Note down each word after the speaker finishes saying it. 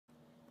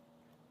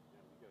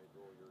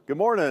Good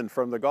morning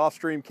from the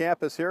Gulfstream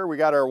campus here. We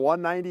got our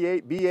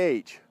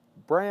 198BH,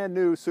 brand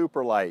new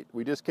Super Lite.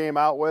 We just came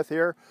out with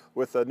here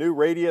with a new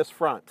radius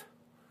front.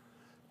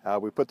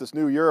 We put this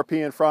new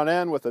European front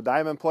end with a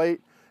diamond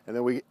plate, and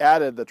then we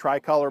added the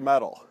tricolor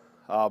metal.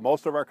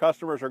 Most of our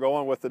customers are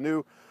going with the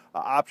new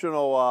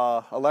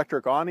optional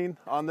electric awning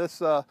on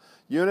this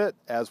unit,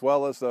 as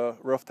well as the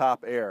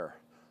rooftop air.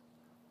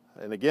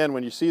 And again,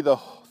 when you see the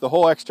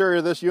whole exterior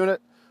of this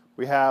unit,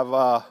 we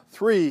have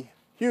 3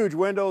 huge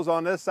windows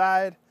on this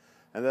side,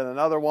 and then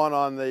another one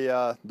on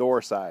the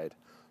door side.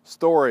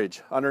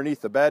 Storage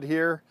underneath the bed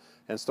here,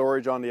 and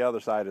storage on the other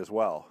side as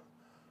well.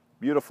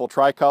 Beautiful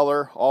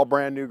tricolor, all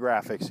brand new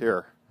graphics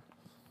here.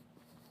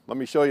 Let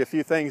me show you a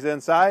few things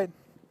inside.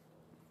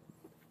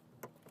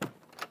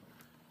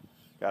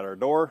 Got our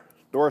door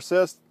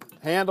assist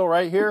handle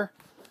right here.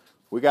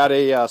 We got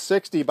a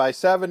 60 by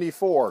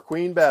 74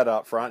 queen bed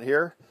up front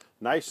here.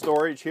 Nice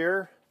storage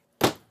here,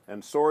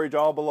 and storage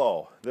all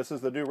below. This is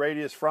the new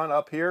radius front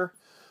up here.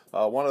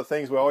 One of the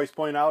things we always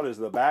point out is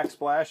the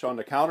backsplash on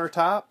the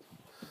countertop.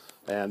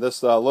 And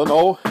this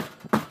lino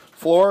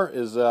floor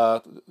is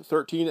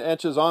 13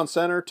 inches on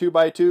center,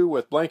 2x2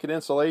 with blanket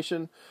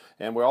insulation.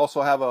 And we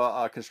also have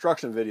a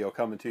construction video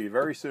coming to you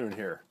very soon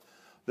here.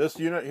 This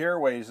unit here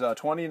weighs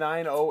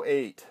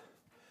 2908.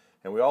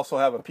 And we also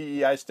have a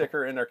PEI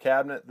sticker in our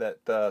cabinet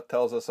that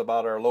tells us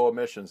about our low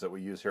emissions that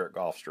we use here at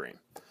Gulfstream.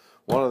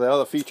 One of the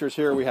other features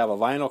here, we have a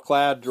vinyl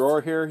clad drawer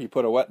here. You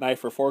put a wet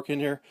knife or fork in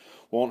here,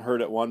 won't hurt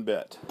it one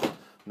bit.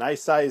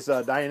 Nice size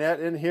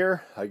dinette in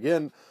here.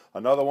 Again,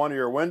 another one of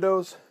your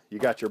windows. You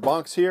got your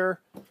bunks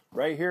here,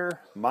 right here,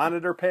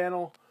 monitor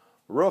panel,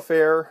 roof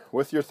air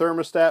with your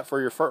thermostat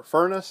for your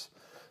furnace.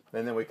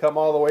 And then we come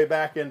all the way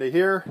back into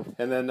here,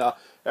 and then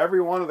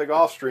every one of the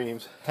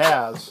Gulfstreams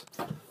has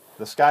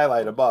the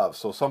skylight above,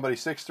 so somebody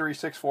 6'3",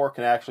 6'4"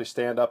 can actually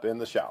stand up in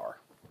the shower.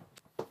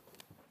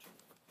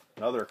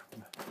 Another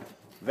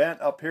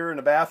vent up here in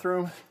the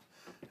bathroom,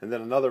 and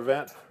then another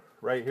vent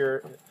right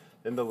here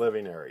in the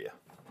living area.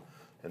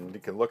 And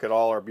you can look at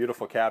all our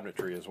beautiful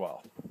cabinetry as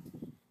well.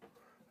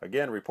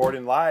 Again,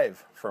 reporting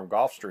live from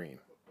Gulfstream,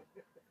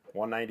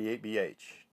 198BH.